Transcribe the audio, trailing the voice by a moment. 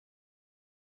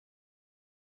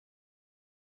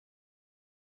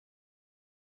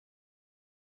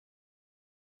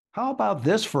How about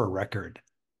this for a record?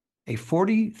 A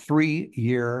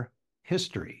 43-year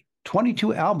history,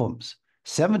 22 albums,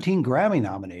 17 Grammy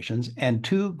nominations, and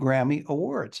 2 Grammy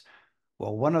Awards.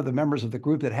 Well, one of the members of the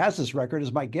group that has this record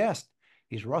is my guest.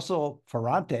 He's Russell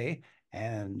Ferrante.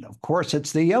 And of course,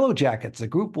 it's the Yellowjackets. The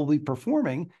group will be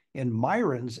performing in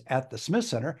Myron's at the Smith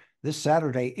Center this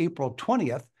Saturday, April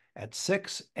 20th at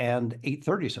 6 and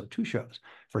 8:30. So 2 shows.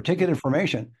 For ticket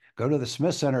information, go to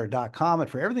thesmithcenter.com. And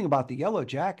for everything about the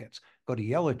Yellowjackets, go to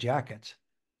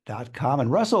yellowjackets.com.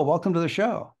 And Russell, welcome to the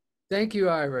show. Thank you,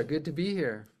 Ira. Good to be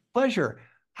here. Pleasure.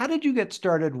 How did you get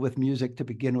started with music to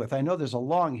begin with? I know there's a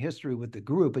long history with the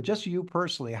group, but just you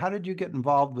personally, how did you get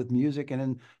involved with music and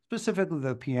in specifically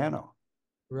the piano?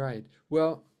 Right.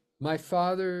 Well, my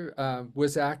father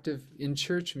was active in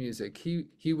church music.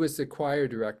 He was the choir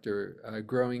director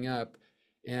growing up,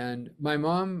 and my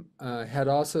mom had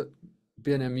also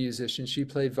been a musician. She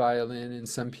played violin and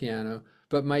some piano,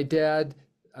 but my dad's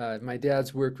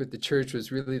work with the church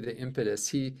was really the impetus.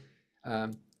 He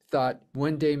thought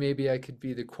one day maybe I could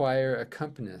be the choir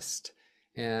accompanist,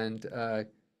 and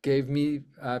gave me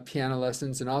piano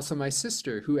lessons, and also my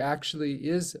sister, who actually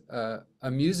is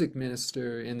a music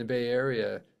minister in the Bay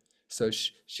Area. So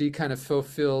she kind of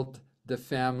fulfilled the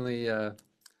family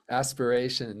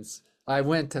aspirations. I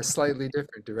went a slightly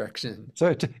different direction.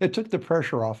 So it took the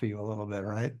pressure off of you a little bit,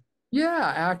 right?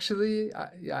 Yeah, actually,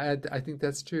 I think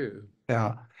that's true.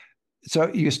 Yeah.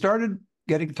 So you started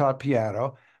getting taught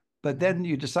piano, but then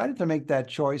you decided to make that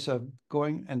choice of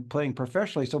going and playing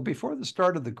professionally. So before the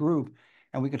start of the group,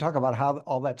 and we can talk about how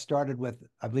all that started with,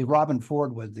 I believe Robin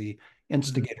Ford was the Mhm.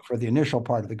 instigator for the initial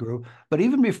part of the group. But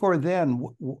even before then,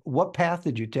 what path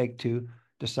did you take to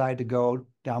decide to go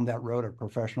down that road of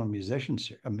professional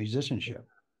musicianship?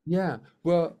 Yeah.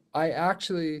 Well, I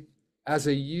actually, as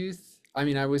a youth, I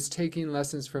mean, I was taking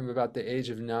lessons from about the age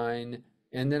of 9,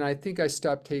 and then I think I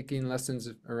stopped taking lessons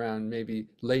around maybe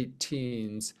late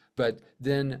teens. But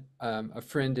then a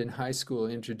friend in high school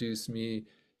introduced me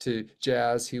to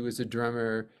jazz. He was a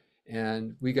drummer,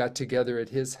 and we got together at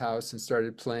his house and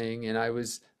started playing. And I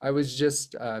was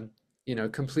just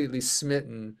completely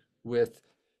smitten with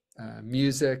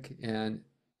music and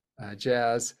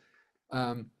jazz.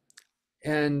 Um,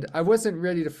 and I wasn't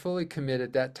ready to fully commit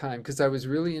at that time because I was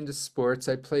really into sports.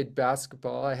 I played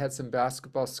basketball. I had some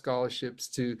basketball scholarships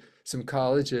to some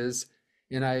colleges,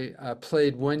 and I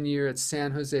played one year at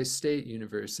San Jose State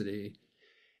University.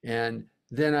 And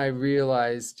then I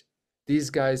realized these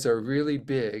guys are really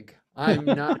big. I'm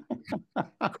not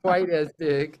quite as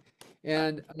big.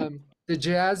 And the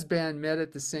jazz band met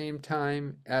at the same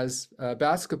time as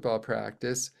basketball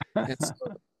practice. And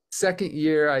so, second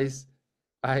year,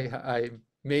 I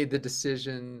made the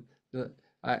decision that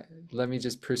let me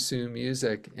just pursue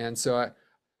music. And so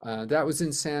that was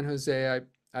in San Jose.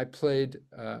 I played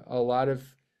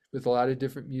with a lot of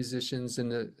different musicians in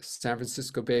the San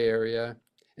Francisco Bay Area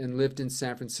and lived in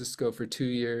San Francisco for 2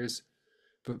 years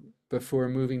b before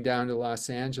moving down to Los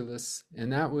Angeles.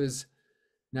 And that was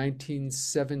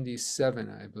 1977,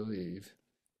 I believe.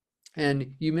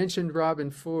 And you mentioned Robin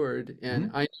Ford,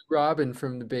 and Mhm. I knew Robin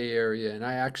from the Bay Area, and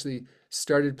I actually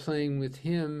started playing with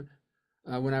him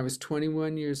when I was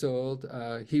 21 years old.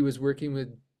 He was working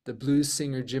with the blues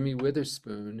singer Jimmy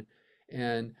Witherspoon,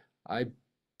 and I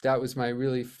that was my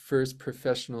really first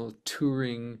professional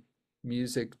touring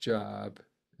music job,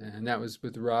 and that was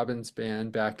with Robin's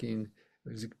band backing.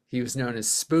 He was known as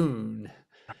Spoon.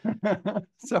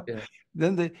 So Yeah.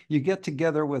 then you get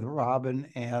together with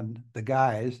Robin and the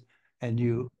guys, and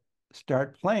you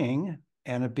start playing,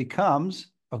 and it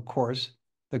becomes, of course,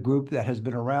 the group that has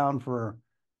been around for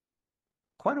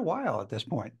quite a while at this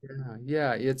point. Yeah,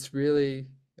 yeah, it's really,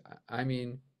 I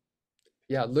mean,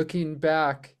 yeah, looking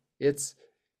back, it's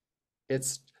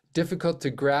difficult to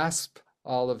grasp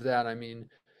all of that. I mean,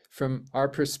 from our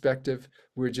perspective,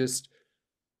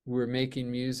 we're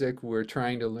making music, we're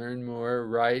trying to learn more,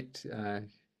 write,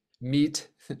 meet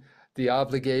the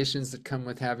obligations that come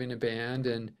with having a band,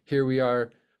 and here we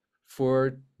are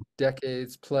 4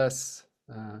 decades plus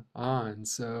on.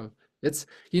 So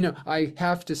I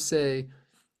have to say,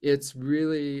 it's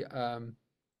really I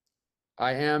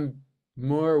am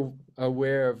more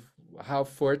aware of how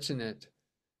fortunate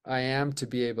I am to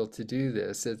be able to do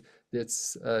this.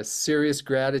 It's a serious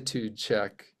gratitude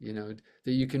check,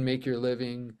 that you can make your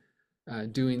living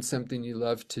doing something you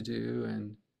love to do,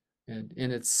 and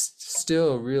it's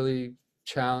still really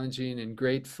challenging and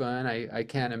great fun. I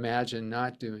can't imagine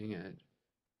not doing it.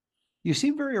 You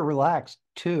seem very relaxed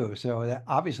too. So that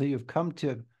obviously you've come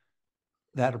to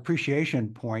that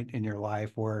appreciation point in your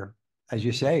life where, as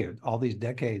you say, all these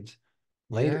decades,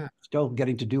 later, Yeah, still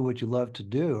getting to do what you love to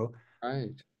do. right.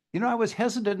 You know, I was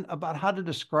hesitant about how to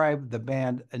describe the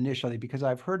band initially because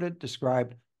I've heard it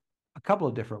described a couple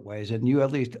of different ways, and you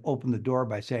at least opened the door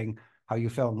by saying how you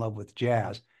fell in love with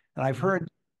jazz. And I've Mhm. heard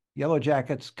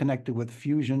Yellowjackets connected with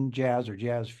fusion jazz or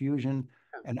jazz fusion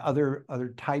and other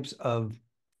types of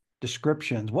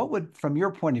descriptions. What would, from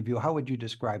your point of view, how would you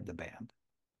describe the band?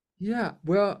 Yeah,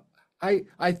 well,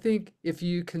 I think if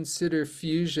you consider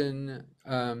fusion,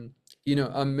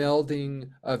 a melding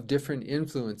of different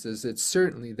influences, it's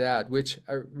certainly that, which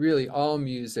are really all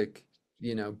music,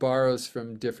 borrows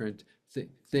from different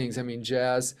things. I mean,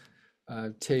 jazz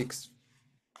takes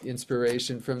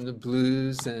inspiration from the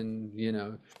blues and,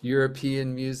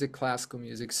 European music, classical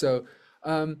music. So,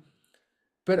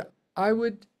 but I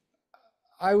would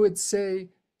say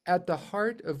at the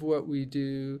heart of what we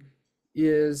do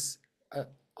is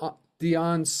the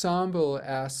ensemble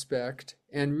aspect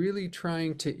and really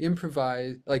trying to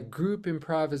improvise, like group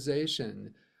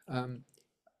improvisation. Um,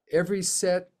 every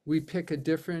set, we pick a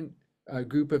different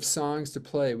group of songs to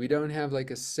play. We don't have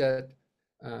like a set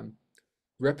um,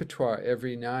 repertoire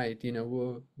every night.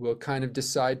 We'll kind of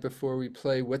decide before we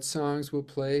play what songs we'll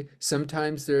play.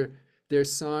 Sometimes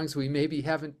there's songs we maybe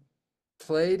haven't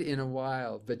played in a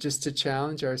while, but just to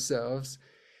challenge ourselves.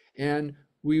 And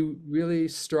we really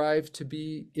strive to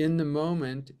be in the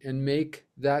moment and make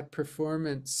that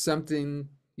performance something,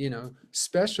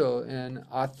 special and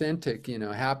authentic,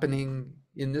 happening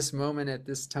in this moment at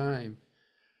this time.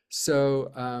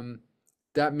 So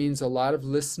that means a lot of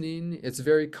listening. It's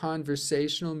very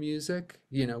conversational music.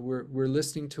 We're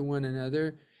listening to one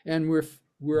another, and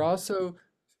we're also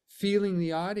feeling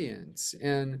the audience,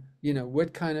 and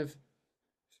what kind of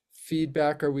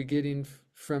feedback are we getting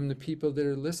from the people that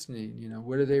are listening?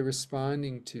 What are they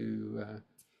responding to?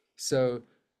 So,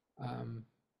 um,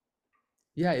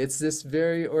 yeah, it's this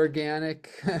very organic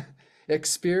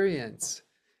experience.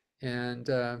 And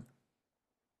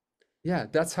yeah,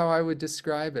 that's how I would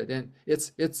describe it. And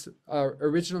it's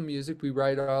original music. We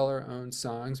write all our own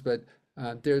songs, but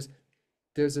there's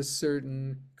a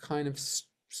certain kind of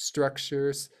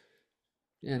structure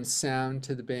and sound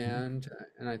to the band,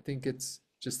 and I think it's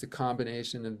just a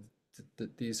combination of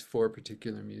these four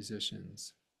particular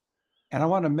musicians. And I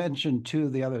want to mention too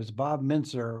the others, Bob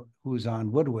Mintzer, who's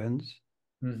on woodwinds,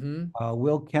 Mm-hmm.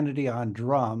 Will Kennedy on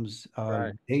drums,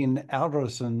 Right. Dane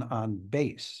Alderson on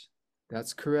bass.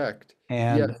 That's correct.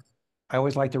 And Yes. I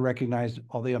always like to recognize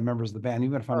all the members of the band,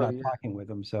 even if I'm Oh, not yeah. talking with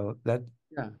them. So that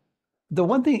Yeah. the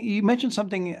one thing you mentioned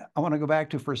something I want to go back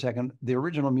to for a second, the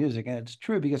original music, and it's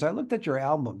true because I looked at your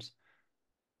albums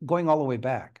going all the way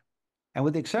back. And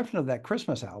with the exception of that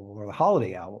Christmas album or the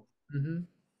holiday album, Mm-hmm.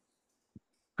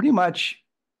 pretty much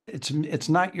it's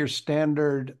not your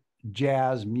standard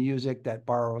jazz music that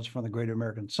borrows from the Great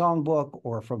American Songbook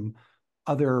or from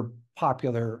other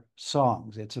popular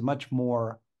songs. It's a much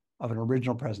more of an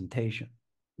original presentation.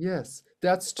 Yes,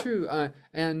 that's true.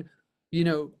 And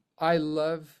I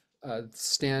love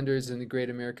standards in the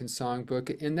Great American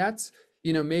Songbook, and that's,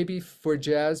 maybe for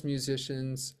jazz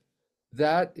musicians,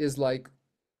 that is like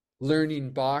learning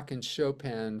Bach and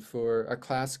Chopin for a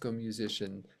classical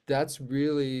musician. That's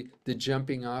really the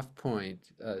jumping off point.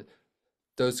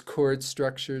 Those chord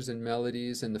structures and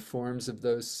melodies and the forms of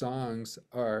those songs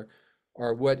are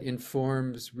what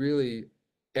informs really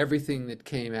everything that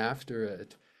came after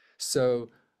it.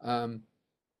 So um,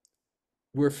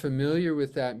 we're familiar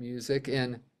with that music,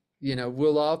 and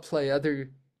we'll all play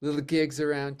other little gigs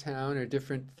around town or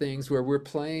different things where we're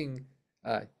playing.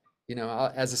 Uh,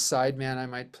 as a sideman, I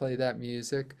might play that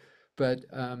music, but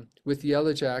with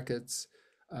Yellowjackets,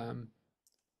 um,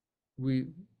 we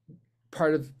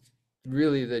part of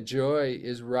really the joy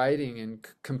is writing and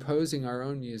composing our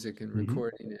own music and Mhm.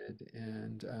 recording it,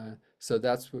 and so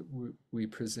that's what we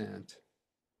present.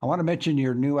 I want to mention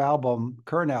your new album,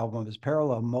 current album is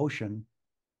Parallel Motion,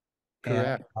 and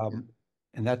Correct. Yeah. um,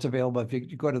 and that's available if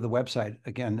you go to the website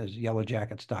again is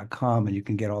yellowjackets.com and you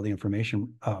can get all the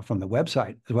information from the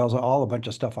website as well as all a bunch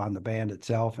of stuff on the band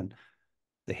itself and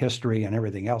the history and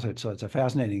everything else. So it's a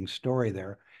fascinating story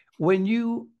there. When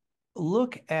you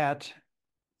look at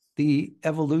the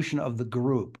evolution of the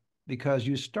group, because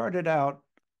you started out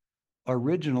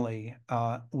originally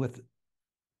with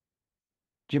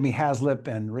Jimmy Haslip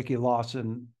and Ricky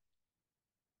Lawson,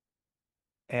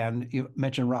 and you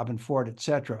mentioned Robin Ford, et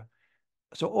cetera.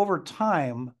 So over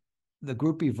time, the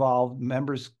group evolved.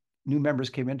 New members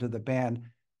came into the band.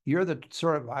 You're the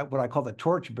sort of what I call the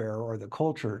torchbearer or the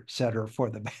culture setter for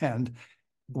the band.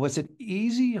 Was it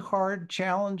easy, hard,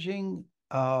 challenging,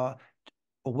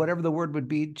 whatever the word would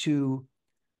be, to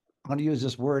I'm going to use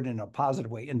this word in a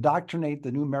positive way, indoctrinate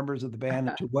the new members of the band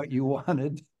into what you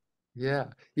wanted.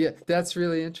 Yeah, yeah, that's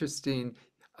really interesting.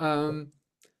 Um,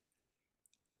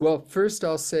 well, first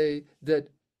I'll say that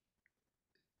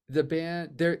the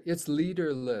band there it's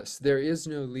leaderless. There is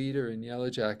no leader in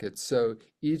Yellowjackets, so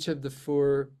each of the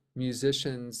four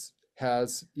musicians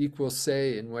has equal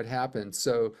say in what happens.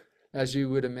 So as you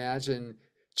would imagine,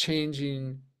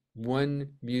 changing one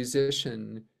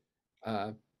musician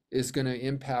uh, is going to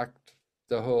impact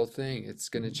the whole thing. It's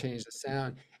going to change the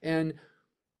sound. And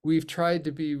we've tried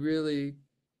to be really,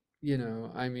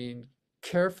 I mean,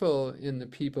 careful in the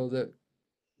people that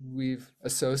we've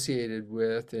associated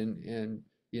with and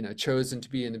chosen to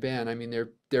be in the band. I mean,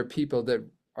 they're people that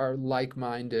are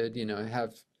like-minded,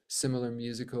 have similar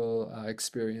musical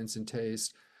experience and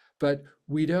taste, but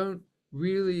we don't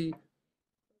really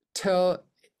tell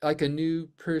like a new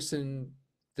person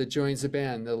that joins the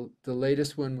band. The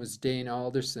latest one was Dane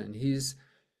Alderson. He's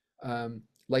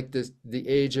like the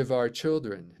age of our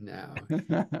children now.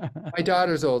 My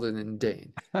daughter's older than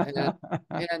Dane.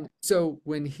 And so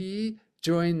when he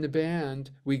joined the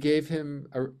band, we gave him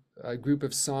a group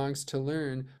of songs to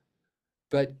learn,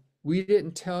 but we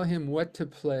didn't tell him what to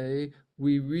play.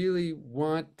 We really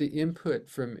want the input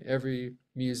from every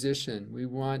musician. We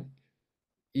want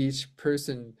each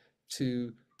person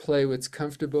to play what's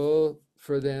comfortable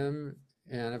for them.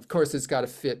 And of course, it's got to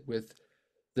fit with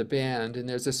the band, and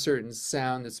there's a certain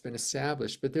sound that's been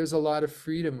established, but there's a lot of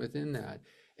freedom within that.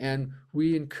 And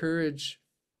we encourage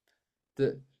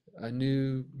the a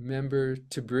new member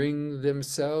to bring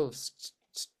themselves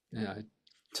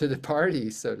to the party,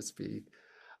 so to speak.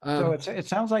 So Um, it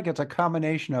sounds like it's a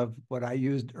combination of what I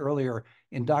used earlier,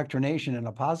 indoctrination in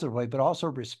a positive way, but also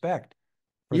respect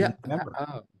for the yeah, new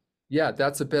member. yeah,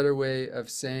 that's a better way of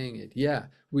saying it. Yeah,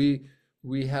 we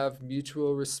have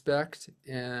mutual respect,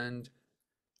 and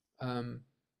um,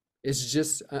 it's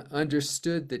just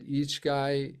understood that each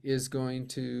guy is going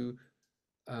to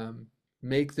um,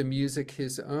 make the music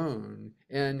his own.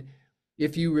 And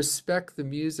if you respect the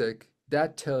music,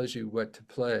 that tells you what to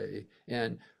play.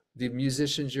 And the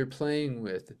musicians you're playing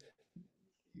with,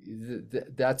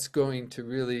 that's going to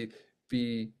really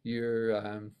be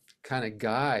your kind of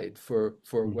guide for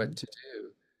Mhm. what to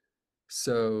do.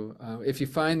 So if you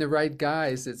find the right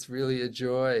guys, it's really a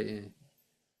joy.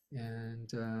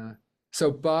 And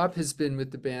so Bob has been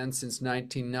with the band since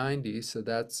 1990, so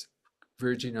that's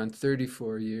verging on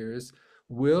 34 years.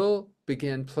 Will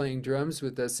began playing drums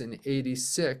with us in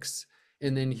 86,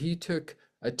 and then he took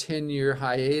a 10-year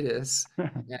hiatus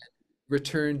and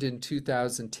returned in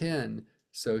 2010.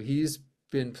 So he's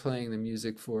been playing the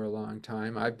music for a long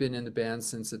time. I've been in the band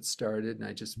since it started, and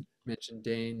I just mentioned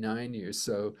Dane, 9 years.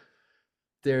 So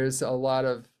there's a lot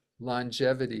of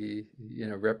longevity,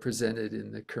 represented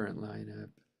in the current lineup.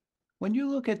 When you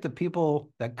look at the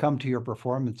people that come to your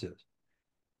performances,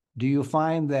 do you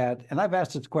find that, and I've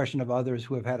asked this question of others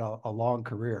who have had a long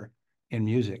career in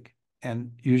music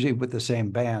and usually with the same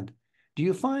band, do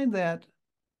you find that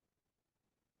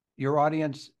your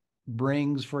audience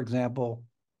brings, for example,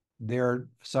 their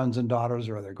sons and daughters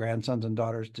or their grandsons and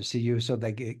daughters to see you so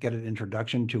they get an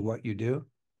introduction to what you do?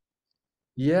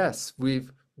 Yes,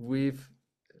 we've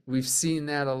seen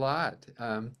that a lot.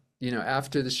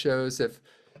 After the shows,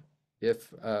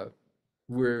 if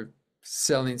we're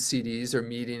selling CDs or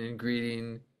meeting and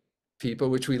greeting people,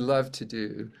 which we love to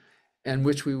do, and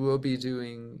which we will be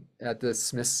doing at the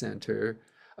Smith Center.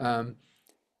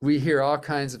 We hear all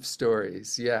kinds of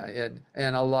stories, yeah,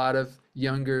 and a lot of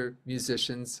younger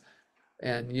musicians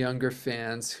and younger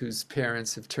fans whose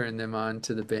parents have turned them on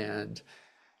to the band.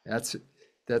 That's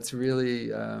that's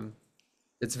really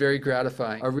it's very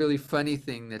gratifying. A really funny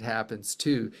thing that happens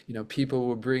too, people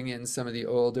will bring in some of the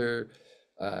older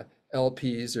uh,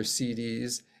 LPs or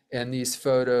CDs, and these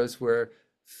photos were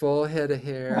full head of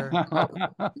hair.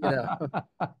 You know,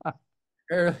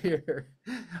 earlier,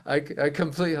 I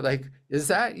completely like, is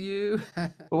that you?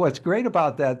 What's great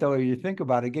about that, though, if you think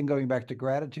about it, again, going back to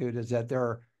gratitude, is that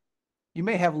you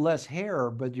may have less hair,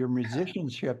 but your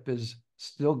musicianship is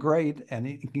still great, and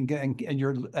you can get, and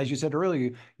you're, as you said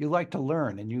earlier, you like to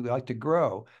learn and you like to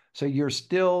grow, so you're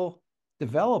still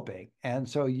developing, and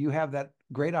so you have that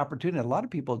great opportunity. A lot of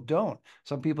people don't.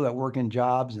 Some people that work in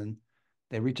jobs and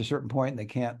they reach a certain point and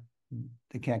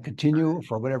they can't continue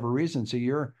for whatever reason. So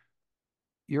you're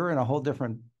in a whole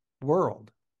different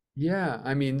world. Yeah,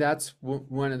 I mean, that's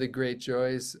one of the great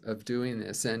joys of doing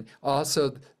this, and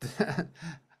also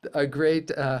a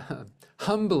great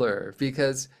humbler,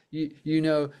 because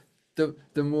the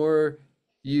more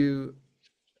you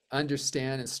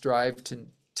understand and strive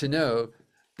to know,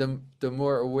 the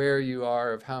more aware you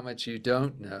are of how much you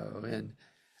don't know.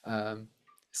 And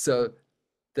so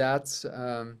that's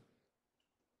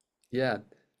yeah.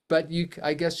 But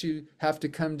I guess you have to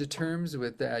come to terms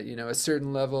with that, a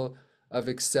certain level of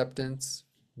acceptance,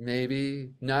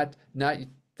 maybe not that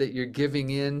you're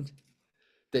giving in,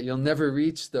 that you'll never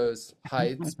reach those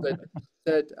heights, but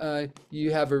that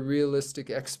you have a realistic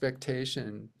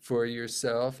expectation for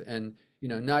yourself. And,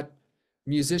 not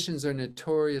musicians are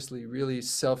notoriously really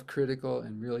self-critical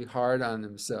and really hard on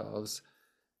themselves.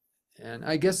 And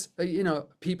I guess,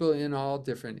 people in all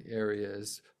different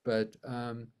areas, but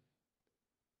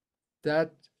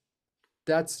that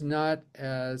that's not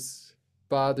as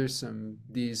bothersome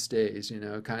these days,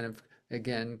 kind of,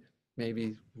 again,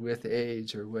 maybe with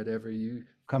age or whatever you.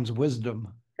 Comes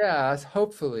wisdom. Yeah,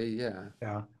 hopefully, yeah.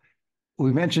 Yeah.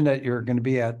 We mentioned that you're going to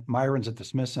be at Myron's at the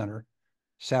Smith Center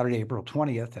Saturday, April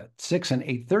 20th at 6 and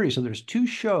 8:30. So there's two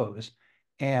shows.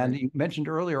 And Right. you mentioned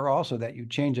earlier also that you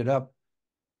change it up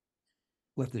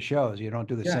with the shows. You don't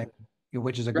do the Yeah, same,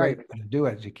 which is a great right. way to do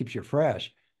it. It keeps you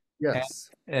fresh. And, Yes.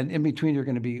 and in between, you're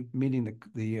going to be meeting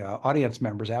the audience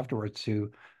members afterwards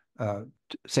to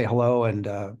say hello and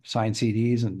sign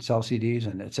CDs and sell CDs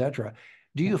and etc.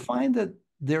 Do Yeah. you find that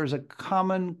there's a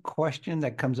common question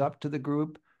that comes up to the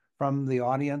group from the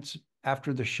audience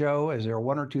after the show? Is there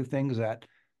one or two things that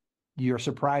you're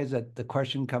surprised that the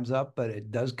question comes up, but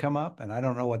it does come up? And I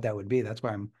don't know what that would be. That's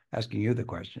why I'm asking you the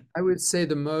question. I would say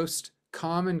the most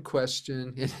common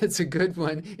question, and it's a good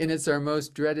one, and it's our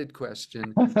most dreaded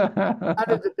question. How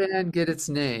did the band get its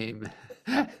name?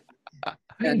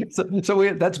 And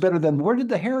That's better than where did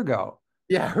the hair go?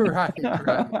 yeah, right.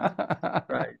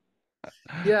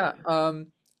 Yeah,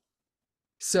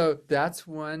 so that's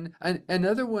one. And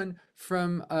another one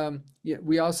from, yeah,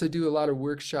 we also do a lot of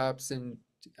workshops and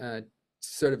uh,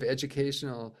 sort of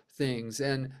educational things.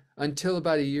 And until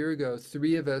about a year ago,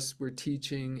 three of us were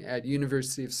teaching at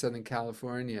University of Southern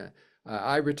California.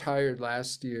 I retired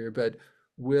last year, but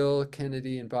Will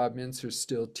Kennedy and Bob Mintzer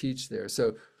still teach there.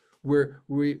 So we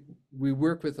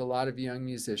work with a lot of young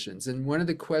musicians. And one of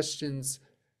the questions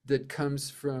that comes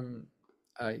from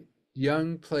uh,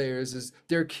 young players is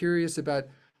they're curious about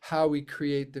how we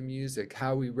create the music,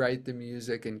 how we write the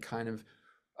music and kind of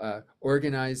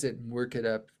organize it and work it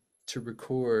up to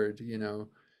record,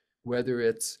 whether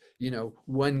it's,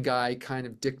 one guy kind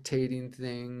of dictating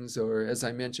things, or as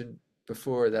I mentioned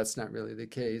before, that's not really the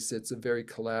case. It's a very Mhm.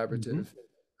 collaborative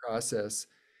process.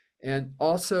 And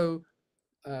also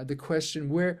the question,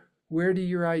 where do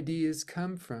your ideas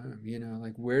come from?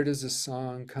 Like where does a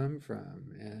song come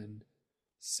from? And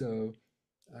so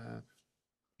uh,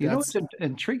 You know that's what's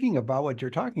intriguing about what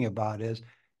you're talking about is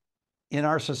in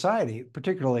our society,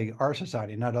 particularly our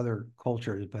society, not other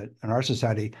cultures, but in our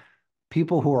society,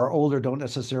 people who are older don't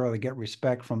necessarily get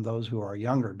respect from those who are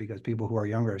younger because people who are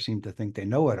younger seem to think they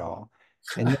know it all.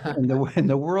 And in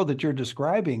the world that you're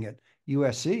describing at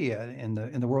USC,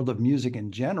 in the world of music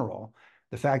in general,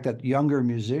 the fact that younger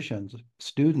musicians,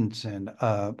 students, and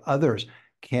others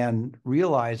can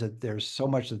realize that there's so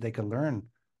much that they can learn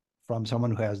from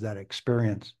someone who has that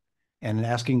experience and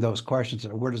asking those questions,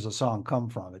 where does the song come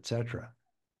from, etc.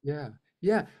 yeah,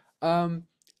 yeah. Um,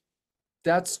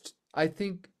 that's, I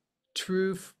think,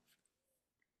 true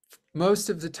most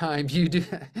of the time. You do.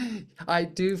 I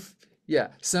do. Yeah,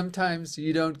 sometimes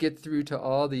you don't get through to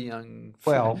all the young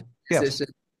Well, yes,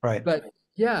 musicians, right. but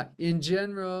yeah, in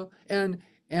general. And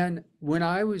when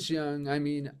I was young, I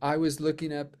mean, I was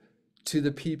looking up to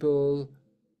the people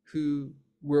who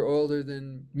were older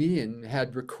than me and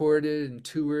had recorded and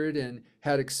toured and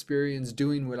had experience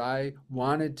doing what I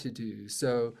wanted to do.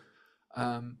 So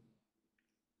um,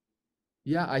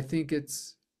 yeah, I think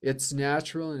it's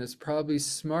natural and it's probably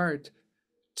smart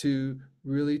to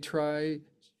really try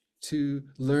to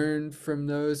learn from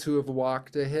those who have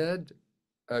walked ahead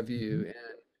of Mhm. you.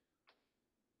 And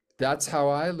that's how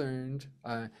I learned.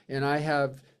 And I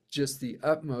have just the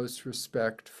utmost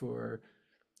respect for,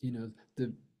 you know,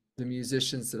 the the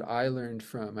musicians that I learned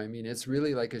from. I mean, it's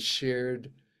really like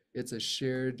it's a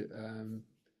shared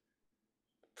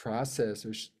process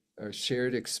or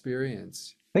shared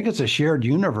experience. I think it's a shared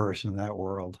universe in that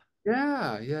world.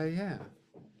 Yeah, yeah, yeah.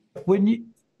 When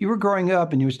you were growing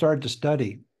up and you started to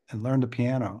study and learn the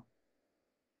piano,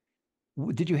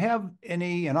 did you have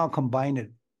any, and I'll combine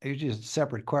it, usually it's a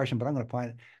separate question, but I'm going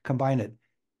to combine it.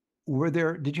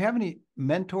 Did you have any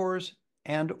mentors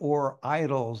and or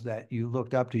idols that you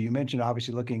looked up to? You mentioned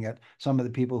obviously looking at some of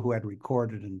the people who had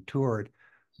recorded and toured.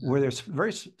 Yeah. Were there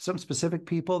some specific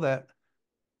people that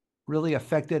really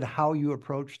affected how you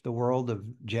approached the world of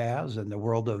jazz and the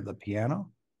world of the piano?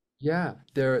 Yeah,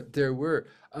 there were.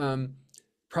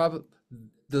 probably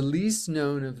the least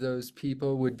known of those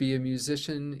people would be a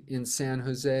musician in San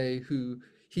Jose who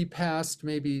he passed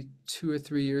maybe 2 or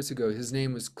 3 years ago. His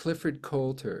name was Clifford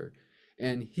Coulter,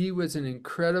 and he was an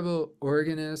incredible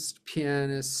organist,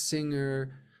 pianist,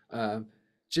 singer, uh,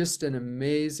 just an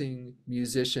amazing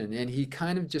musician. And he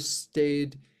kind of just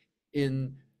stayed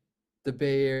in the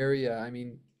Bay Area. I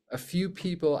mean, a few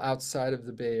people outside of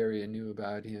the Bay Area knew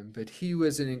about him, but he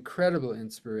was an incredible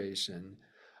inspiration,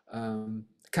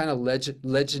 kind of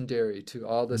legendary to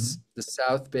all Mhm. the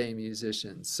South Bay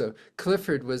musicians. So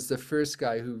Clifford was the first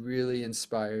guy who really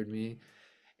inspired me.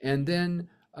 And then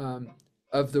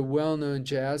of the well-known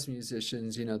jazz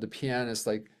musicians, you know, the pianists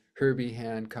like Herbie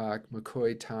Hancock,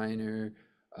 McCoy Tyner,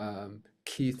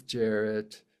 Keith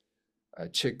Jarrett,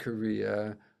 Chick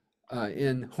Corea,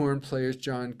 in horn players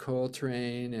John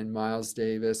Coltrane and Miles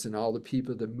Davis and all the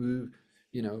people that moved,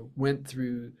 you know, went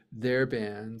through their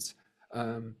bands.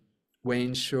 Um,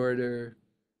 Wayne Shorter,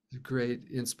 great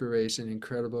inspiration,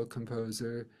 incredible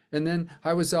composer. And then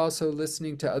I was also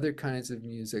listening to other kinds of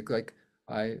music, like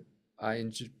I I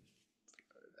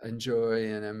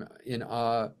enjoy and am in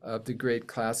awe of the great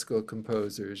classical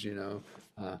composers, you know,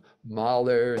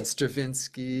 Mahler and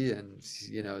Stravinsky, and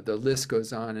you know the list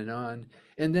goes on and on.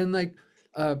 And then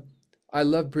uh, I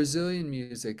love Brazilian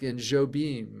music and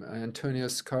Jobim, Antonio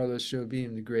Carlos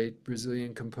Jobim, the great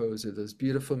Brazilian composer. Those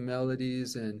beautiful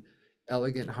melodies and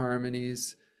elegant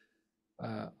harmonies.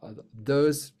 Uh, uh,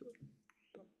 those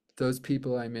those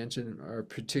people I mentioned are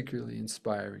particularly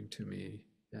inspiring to me.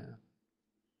 Yeah.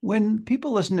 When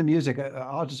people listen to music,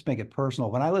 I'll just make it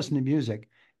personal. When I listen to music,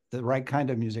 the right kind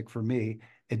of music for me,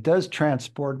 it does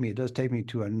transport me. It does take me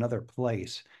to another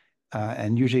place.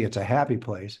 And usually it's a happy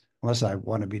place, unless I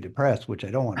want to be depressed, which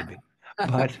I don't want to be.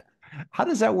 But how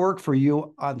does that work for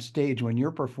you on stage when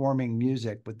you're performing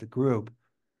music with the group?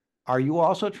 Are you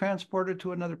also transported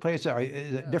to another place?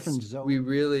 Is it Yes, different we zone?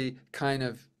 really kind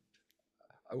of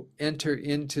enter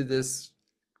into this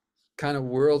kind of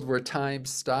world where time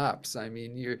stops. I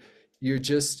mean, you're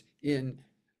just in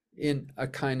a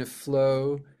kind of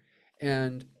flow,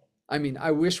 and I mean,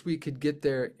 I wish we could get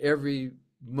there every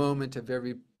moment of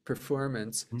every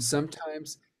performance.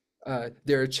 Sometimes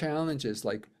there are challenges,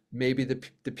 like maybe the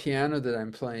piano that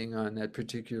I'm playing on that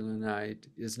particular night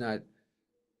is not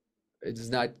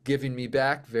giving me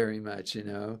back very much, you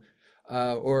know,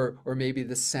 or maybe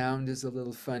the sound is a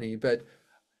little funny. But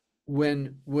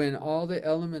when all the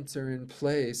elements are in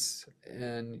place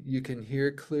and you can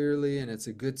hear clearly and it's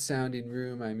a good sounding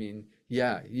room, I mean,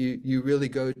 yeah, you really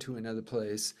go to another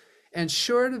place. And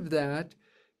short of that,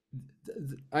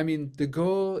 I mean, the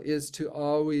goal is to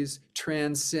always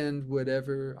transcend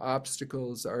whatever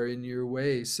obstacles are in your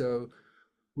way. So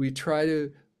we try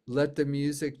to let the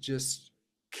music just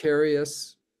carry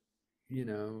us, you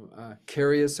know,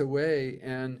 carry us away,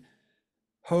 and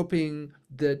hoping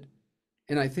that,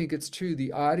 and I think it's true,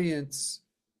 the audience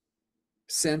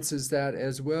senses that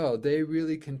as well. They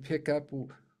really can pick up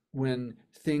when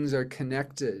things are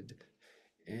connected,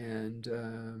 and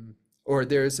or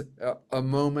there's a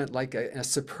moment like a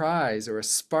surprise or a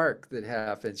spark that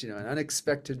happens, you know, an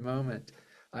unexpected moment.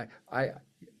 I I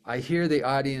I hear the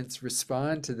audience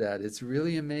respond to that. It's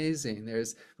really amazing.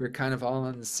 We're kind of all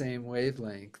on the same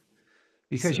wavelength.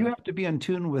 Because you So have to be in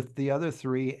tune with the other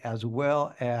three as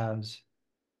well as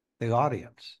the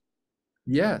audience.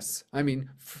 yes, I mean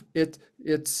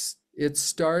it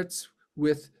starts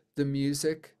with the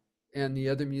music and the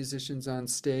other musicians on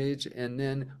stage, and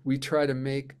then we try to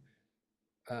make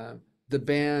uh, the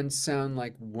band sound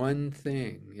like one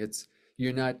thing. It's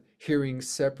You're not hearing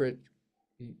separate,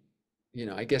 you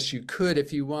know, I guess you could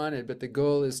if you wanted, but the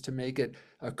goal is to make it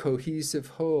a cohesive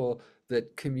whole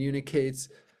that communicates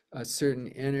a certain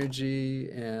energy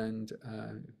and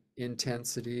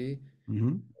intensity,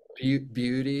 Mhm.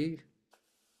 beauty.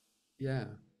 Yeah.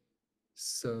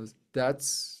 So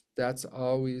that's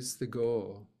always the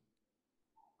goal.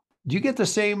 Do you get the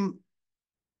same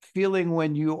feeling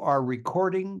when you are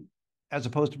recording as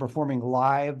opposed to performing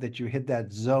live that you hit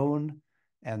that zone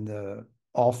and the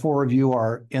all four of you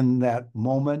are in that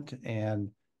moment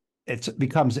and it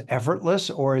becomes effortless,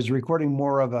 or is recording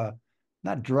more of a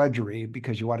not drudgery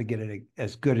because you want to get it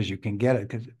as good as you can get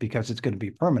it because it's going to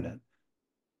be permanent?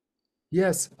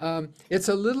 Yes, it's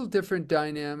a little different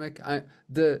dynamic.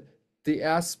 The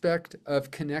aspect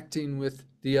of connecting with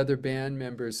the other band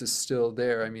members is still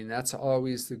there. I mean, that's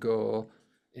always the goal,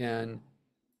 and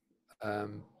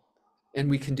um, and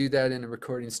we can do that in a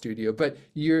recording studio. But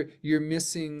you're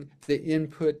missing the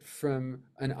input from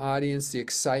an audience, the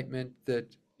excitement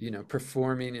that, you know,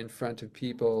 performing in front of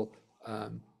people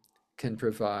um, can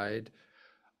provide.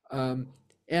 Um,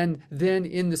 And then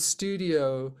in the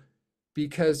studio,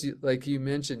 because like you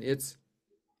mentioned,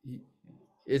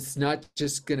 it's not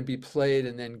just going to be played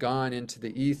and then gone into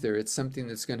the ether. It's something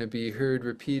that's going to be heard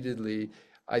repeatedly.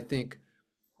 I think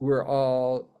we're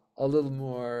all a little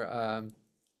more,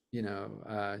 you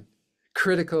know,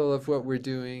 critical of what we're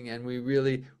doing, and we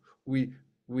really we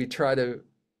we try to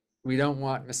we don't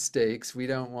want mistakes, we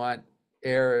don't want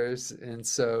errors, and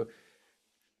so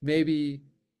maybe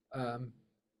um,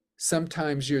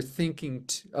 sometimes you're thinking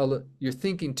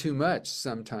too much.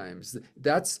 Sometimes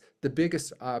that's the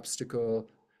biggest obstacle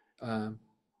um,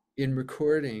 in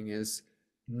recording is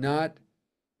not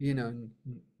you know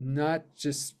not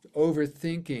just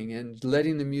overthinking and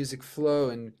letting the music flow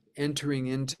and entering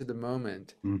into the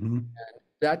moment. Mm-hmm.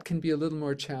 That can be a little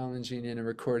more challenging in a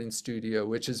recording studio,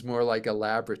 which is more like a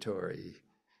laboratory,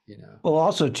 you know. Well,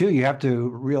 also too, you have to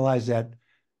realize that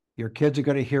your kids are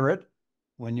going to hear it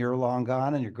when you're long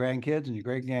gone, and your grandkids and your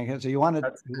great grandkids. So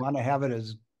That's you want to have it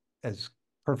as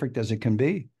perfect as it can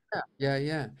be.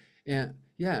 yeah. And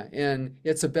yeah, and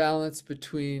it's a balance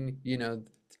between,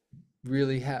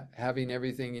 really having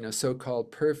everything,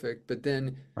 so-called perfect, but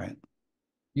then Right.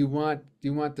 you want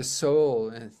the soul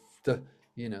and the,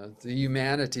 the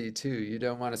humanity too. You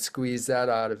don't want to squeeze that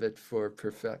out of it for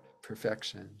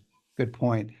perfection. Good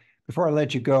point. Before I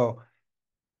let you go,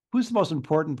 who's the most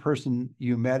important person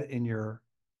you met in your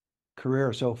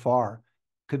career so far?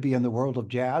 Could be in the world of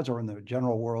jazz or in the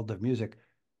general world of music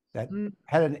that Mm,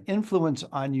 had an influence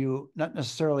on you, not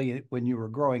necessarily when you were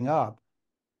growing up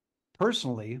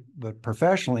personally, but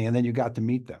professionally, and then you got to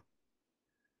meet them.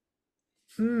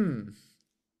 Hmm.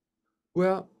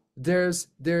 Well, there's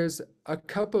a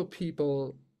couple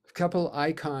people, a couple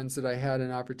icons that I had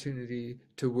an opportunity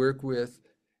to work with,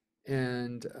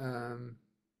 and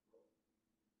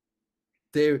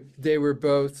they were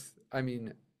both, I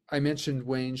mean, I mentioned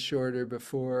Wayne Shorter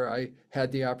before. I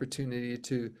had the opportunity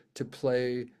to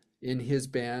play in his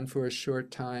band for a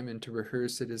short time and to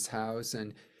rehearse at his house,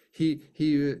 and he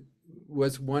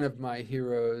was one of my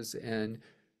heroes, and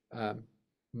um,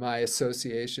 my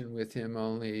association with him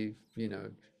only,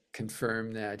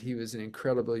 confirmed that he was an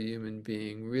incredible human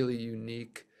being, really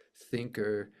unique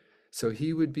thinker. So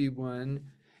he would be one.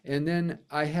 And then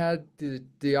I had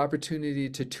the opportunity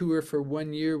to tour for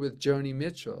 1 year with Joni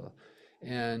Mitchell.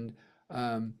 And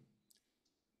um,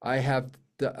 I have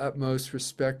the utmost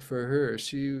respect for her.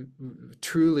 She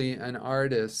truly an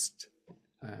artist,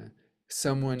 uh,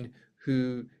 someone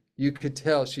who you could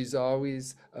tell she's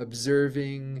always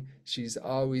observing, she's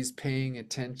always paying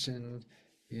attention,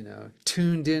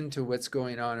 tuned into what's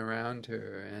going on around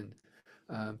her. And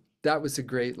that was a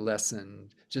great lesson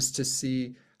just to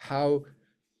see how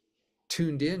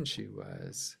tuned in she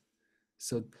was.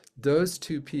 So those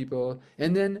two people,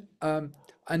 and then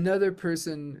another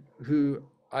person who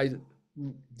the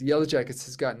Yellowjackets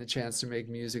has gotten a chance to make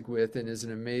music with and is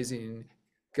an amazing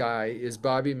guy is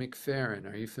Bobby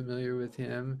McFerrin. Are you familiar with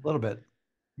him? A little bit.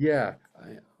 Yeah,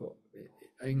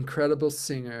 incredible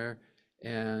singer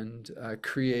and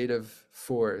creative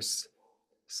force.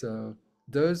 So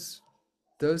those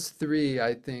those three,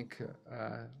 I think,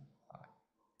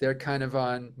 they're kind of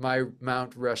on my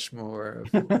Mount Rushmore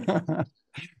of.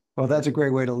 Well, that's a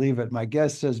great way to leave it. My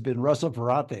guest has been Russell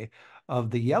Ferrante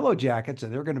of the Yellowjackets,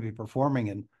 and they're going to be performing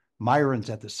in Myron's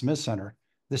at the Smith Center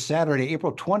this Saturday,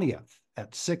 April 20th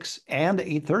at 6 and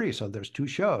 8:30. So there's two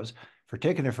shows. For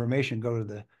ticket information, go to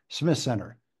the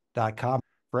smithcenter.com.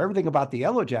 For everything about the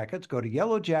Yellowjackets, go to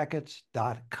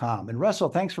yellowjackets.com. And Russell,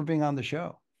 thanks for being on the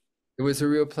show. It was a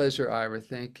real pleasure, Ira.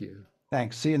 Thank you.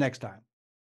 Thanks. See you next time.